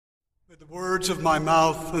May the words of my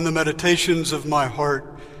mouth and the meditations of my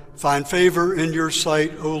heart find favor in your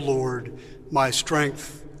sight, O Lord, my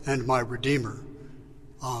strength and my Redeemer.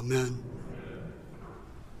 Amen.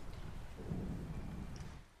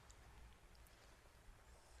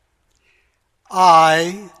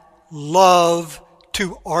 I love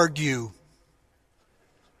to argue.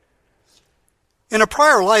 In a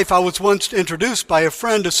prior life, I was once introduced by a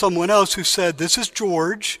friend to someone else who said, "This is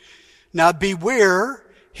George. Now beware,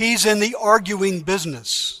 he's in the arguing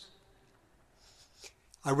business."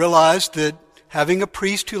 I realized that having a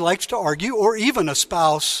priest who likes to argue, or even a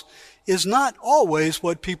spouse, is not always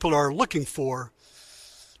what people are looking for.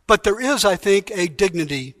 But there is, I think, a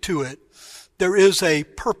dignity to it. There is a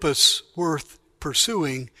purpose worth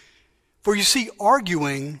pursuing. For you see,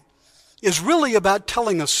 arguing is really about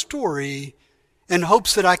telling a story in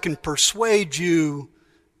hopes that I can persuade you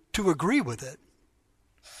to agree with it.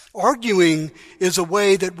 Arguing is a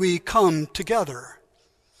way that we come together.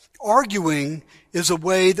 Arguing is a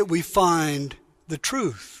way that we find the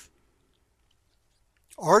truth.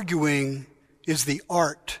 Arguing is the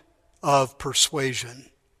art of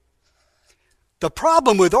persuasion. The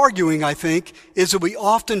problem with arguing, I think, is that we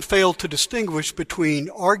often fail to distinguish between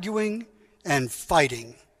arguing and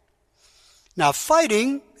fighting. Now,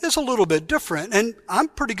 fighting is a little bit different, and I'm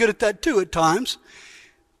pretty good at that too at times,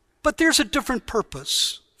 but there's a different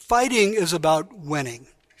purpose. Fighting is about winning.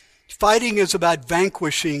 Fighting is about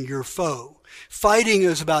vanquishing your foe. Fighting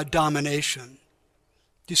is about domination.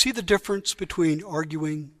 Do you see the difference between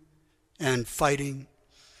arguing and fighting?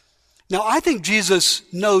 Now, I think Jesus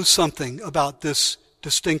knows something about this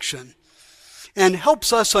distinction and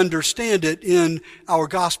helps us understand it in our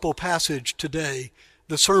gospel passage today,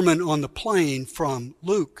 the Sermon on the Plain from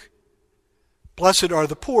Luke. Blessed are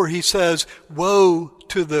the poor, he says, woe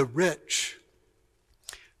to the rich.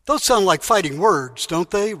 Those sound like fighting words, don't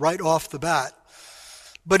they, right off the bat?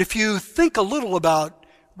 But if you think a little about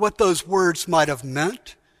what those words might have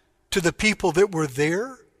meant to the people that were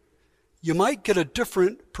there, you might get a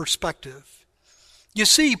different perspective. You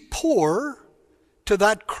see, poor to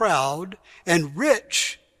that crowd and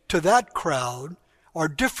rich to that crowd are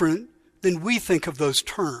different than we think of those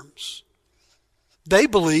terms. They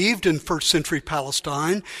believed in first century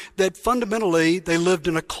Palestine that fundamentally they lived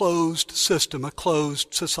in a closed system, a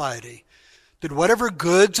closed society. That whatever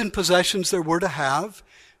goods and possessions there were to have,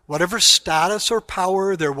 whatever status or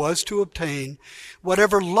power there was to obtain,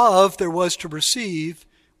 whatever love there was to receive,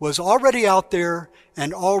 was already out there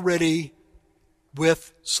and already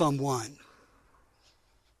with someone.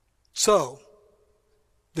 So,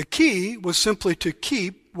 the key was simply to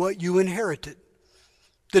keep what you inherited.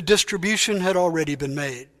 The distribution had already been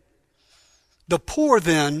made. The poor,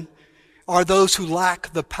 then, are those who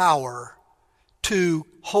lack the power to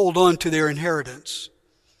hold on to their inheritance.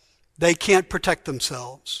 They can't protect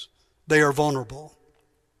themselves. They are vulnerable.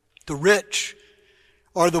 The rich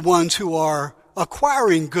are the ones who are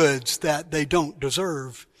acquiring goods that they don't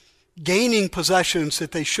deserve, gaining possessions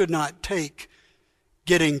that they should not take,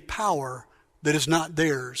 getting power that is not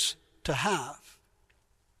theirs to have.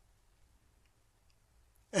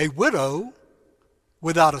 A widow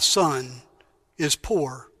without a son is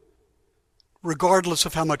poor, regardless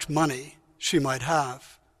of how much money she might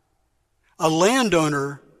have. A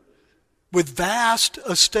landowner with vast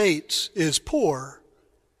estates is poor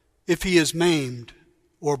if he is maimed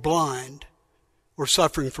or blind or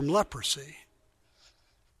suffering from leprosy.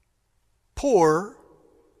 Poor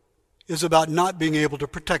is about not being able to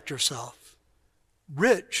protect yourself.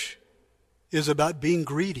 Rich is about being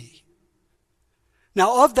greedy.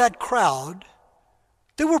 Now, of that crowd,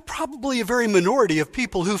 there were probably a very minority of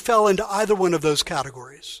people who fell into either one of those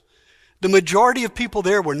categories. The majority of people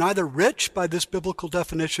there were neither rich by this biblical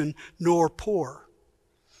definition nor poor.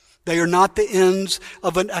 They are not the ends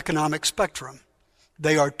of an economic spectrum.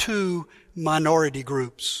 They are two minority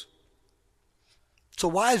groups. So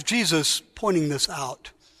why is Jesus pointing this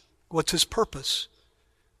out? What's his purpose?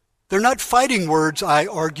 They're not fighting words, I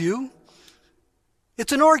argue.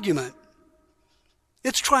 It's an argument.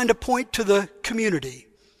 It's trying to point to the community.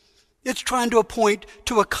 It's trying to point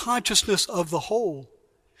to a consciousness of the whole.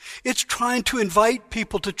 It's trying to invite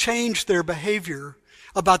people to change their behavior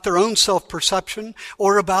about their own self-perception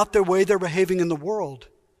or about their way they're behaving in the world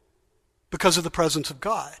because of the presence of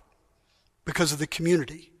God, because of the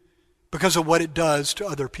community, because of what it does to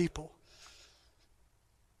other people.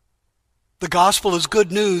 The gospel is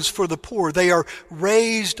good news for the poor. They are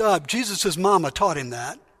raised up. Jesus' mama taught him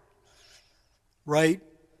that. Right?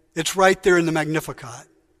 It's right there in the Magnificat.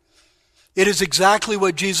 It is exactly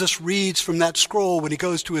what Jesus reads from that scroll when he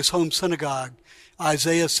goes to his home synagogue.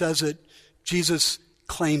 Isaiah says it. Jesus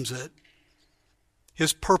claims it.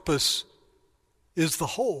 His purpose is the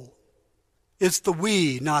whole. It's the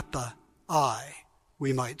we, not the I,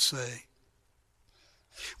 we might say.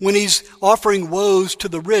 When he's offering woes to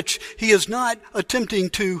the rich, he is not attempting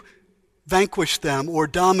to vanquish them or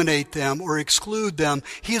dominate them or exclude them.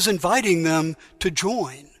 He is inviting them to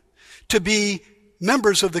join, to be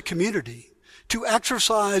members of the community, to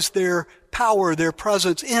exercise their power, their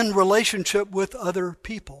presence in relationship with other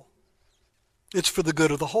people. It's for the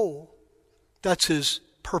good of the whole. That's his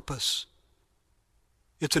purpose.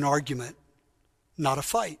 It's an argument, not a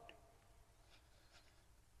fight.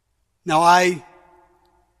 Now, I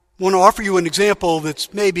want to offer you an example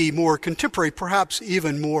that's maybe more contemporary, perhaps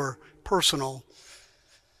even more personal.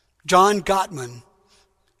 John Gottman,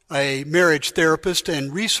 a marriage therapist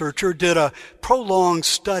and researcher, did a prolonged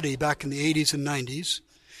study back in the 80s and 90s.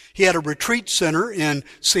 He had a retreat center in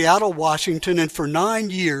Seattle, Washington, and for 9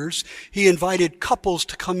 years, he invited couples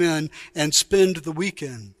to come in and spend the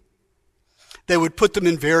weekend. They would put them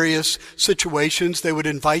in various situations. They would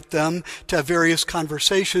invite them to have various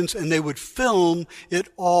conversations, and they would film it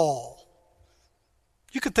all.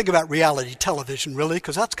 You could think about reality television, really,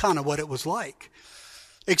 because that's kind of what it was like.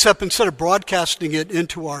 Except instead of broadcasting it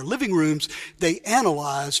into our living rooms, they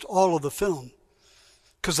analyzed all of the film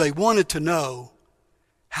because they wanted to know,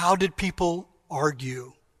 how did people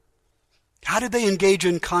argue? How did they engage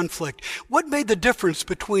in conflict? What made the difference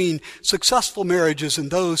between successful marriages and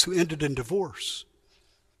those who ended in divorce?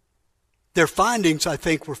 Their findings, I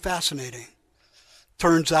think, were fascinating.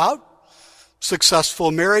 Turns out,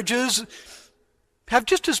 successful marriages have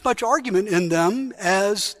just as much argument in them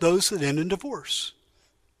as those that end in divorce.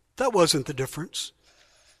 That wasn't the difference.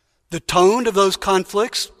 The tone of those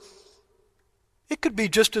conflicts, it could be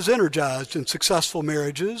just as energized in successful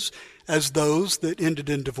marriages as those that ended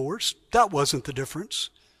in divorce. That wasn't the difference.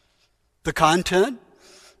 The content?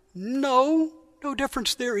 No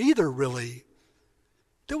difference there either, really.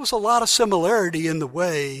 There was a lot of similarity in the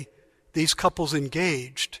way these couples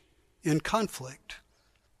engaged in conflict.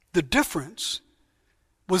 The difference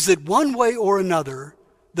was that one way or another,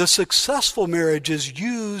 the successful marriages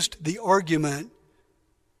used the argument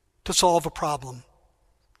to solve a problem,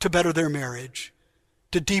 to better their marriage,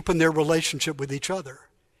 to deepen their relationship with each other.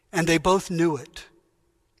 And they both knew it,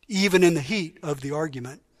 even in the heat of the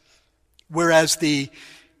argument. Whereas the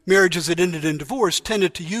marriages that ended in divorce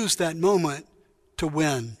tended to use that moment to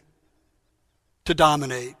win, to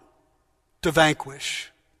dominate, to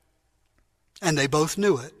vanquish. And they both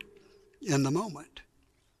knew it in the moment.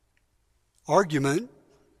 Argument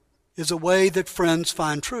is a way that friends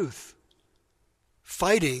find truth.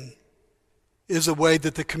 Fighting is a way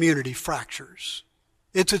that the community fractures.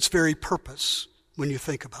 It's its very purpose when you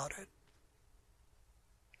think about it.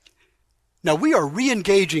 Now, we are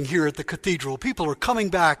re-engaging here at the Cathedral. People are coming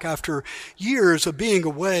back after years of being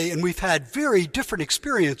away, and we've had very different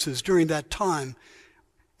experiences during that time,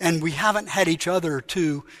 and we haven't had each other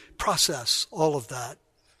to process all of that.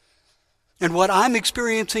 And what I'm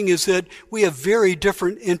experiencing is that we have very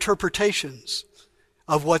different interpretations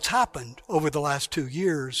of what's happened over the last 2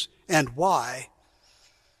 years and why.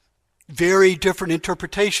 Very different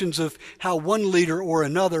interpretations of how one leader or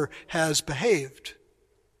another has behaved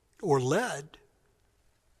or led.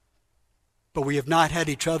 But we have not had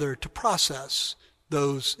each other to process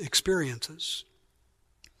those experiences.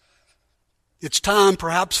 It's time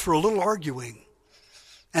perhaps for a little arguing.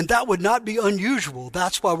 And that would not be unusual.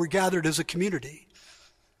 That's why we're gathered as a community.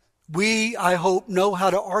 We, I hope, know how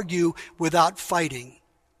to argue without fighting.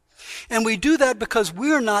 And we do that because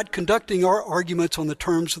we are not conducting our arguments on the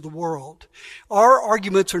terms of the world. Our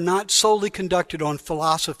arguments are not solely conducted on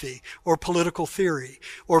philosophy or political theory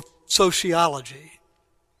or sociology.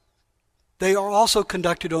 They are also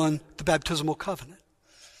conducted on the baptismal covenant,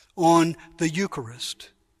 on the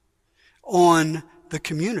Eucharist, on the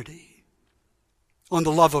community, on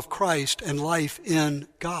the love of Christ and life in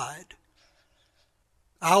God.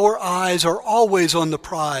 Our eyes are always on the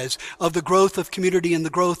prize of the growth of community and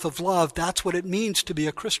the growth of love. That's what it means to be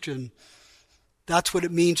a Christian. That's what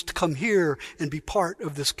it means to come here and be part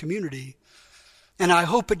of this community. And I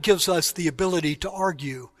hope it gives us the ability to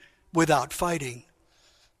argue without fighting,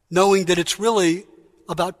 knowing that it's really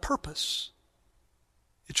about purpose.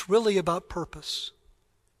 It's really about purpose.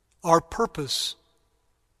 Our purpose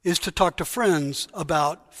is to talk to friends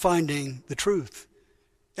about finding the truth,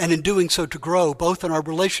 and in doing so to grow both in our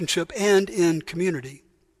relationship and in community.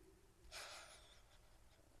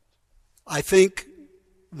 I think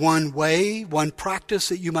one way, one practice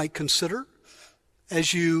that you might consider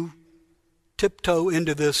as you tiptoe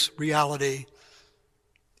into this reality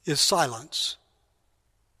is silence.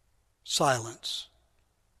 Silence.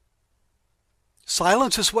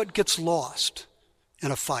 Silence is what gets lost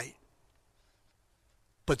in a fight.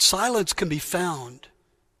 But silence can be found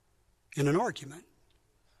in an argument.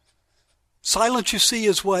 Silence, you see,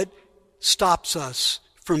 is what stops us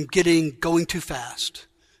from going too fast,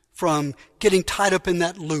 from getting tied up in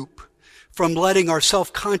that loop, from letting our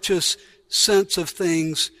self-conscious sense of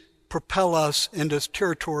things propel us into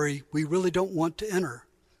territory we really don't want to enter.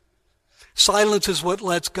 Silence is what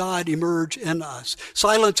lets God emerge in us.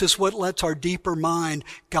 Silence is what lets our deeper mind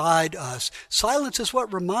guide us. Silence is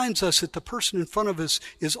what reminds us that the person in front of us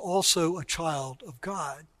is also a child of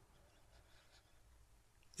God.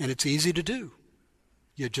 And it's easy to do.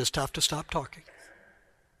 You just have to stop talking.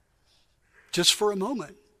 Just for a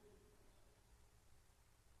moment.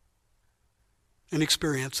 And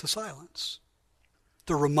experience the silence.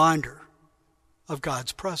 The reminder of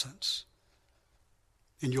God's presence.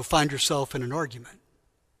 And you'll find yourself in an argument,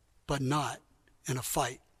 but not in a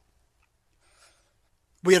fight.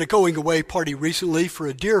 We had a going away party recently for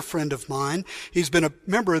a dear friend of mine. He's been a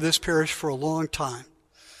member of this parish for a long time.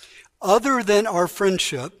 Other than our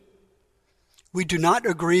friendship, we do not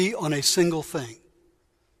agree on a single thing.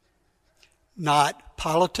 Not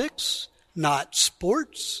politics, not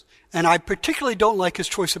sports, and I particularly don't like his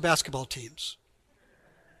choice of basketball teams.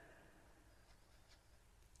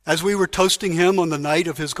 As we were toasting him on the night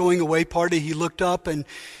of his going away party, he looked up and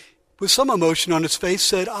with some emotion on his face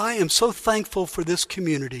said, "I am so thankful for this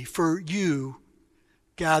community, for you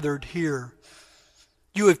gathered here.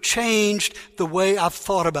 You have changed the way I've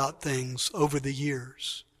thought about things over the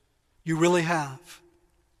years. You really have."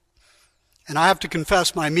 And I have to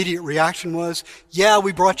confess, my immediate reaction was, "Yeah,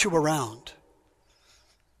 we brought you around."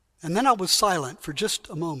 And then I was silent for just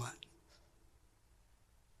a moment.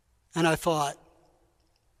 And I thought,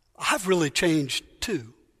 I've really changed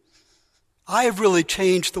too. I have really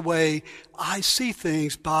changed the way I see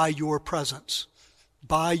things by your presence,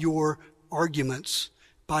 by your arguments,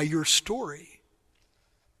 by your story.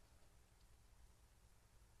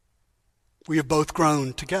 We have both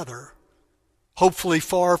grown together, hopefully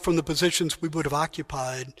far from the positions we would have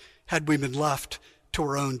occupied had we been left to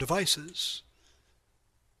our own devices,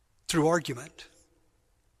 through argument,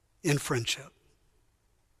 in friendship.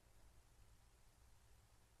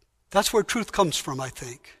 That's where truth comes from, I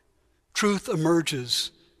think. Truth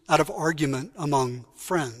emerges out of argument among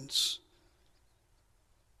friends.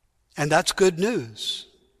 And that's good news.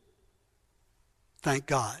 Thank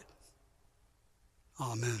God.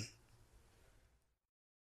 Amen.